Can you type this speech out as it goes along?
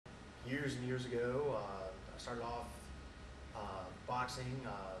years and years ago. I started off boxing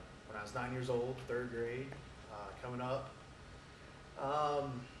when I was 9 years old, third grade, coming up.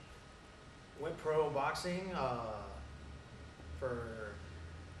 Um, Went pro in boxing for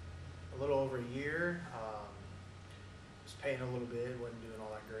a little over a year. Was paying a little bit, wasn't doing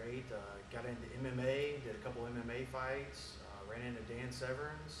all that great. Got into MMA, did a couple MMA fights. Ran into Dan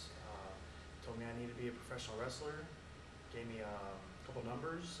Severns. Told me I needed to be a professional wrestler. Gave me a couple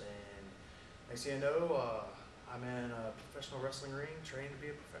numbers, and next thing I know, I'm in a professional wrestling ring, training to be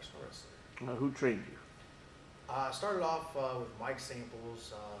a professional wrestler. Who trained you? I started off with Mike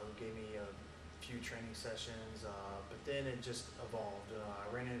Samples, who gave me a few training sessions, but then it just evolved.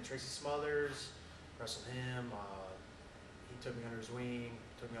 I ran into Tracy Smothers, wrestled him. He took me under his wing,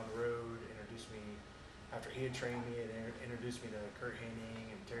 took me on the road, introduced me. After he had trained me, it introduced me to Kurt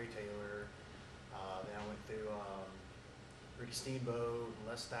Hennig and Terry Taylor. Then I went through Ricky Steamboat,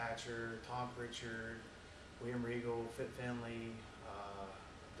 Les Thatcher, Tom Pritchard, William Regal, Fit Finley.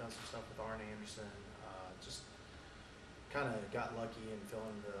 Done some stuff with Arn Anderson. Just kind of got lucky in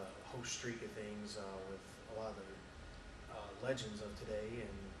filling the whole streak of things with a lot of the legends of today,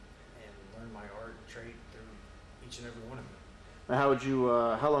 and learned my art and trade through each and every one of them. Now, how would you?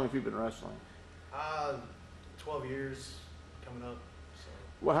 How long have you been wrestling? Uh, 12 years coming up. So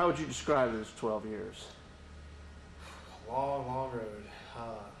Well, how would you describe it as 12 years? long, long road.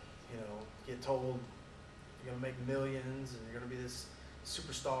 Get told you're gonna make millions and you're gonna be this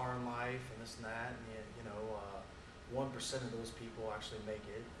superstar in life and this and that, and 1% of those people actually make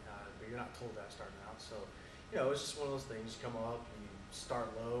it, but you're not told that starting out. So, it's just one of those things. You come up, you start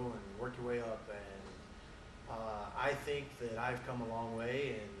low, and work your way up. And I think that I've come a long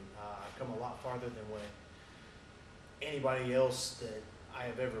way, and I've come a lot farther than what anybody else that I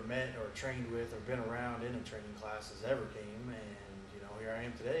have ever met or trained with or been around in a training class has ever came. And here I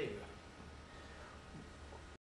am today.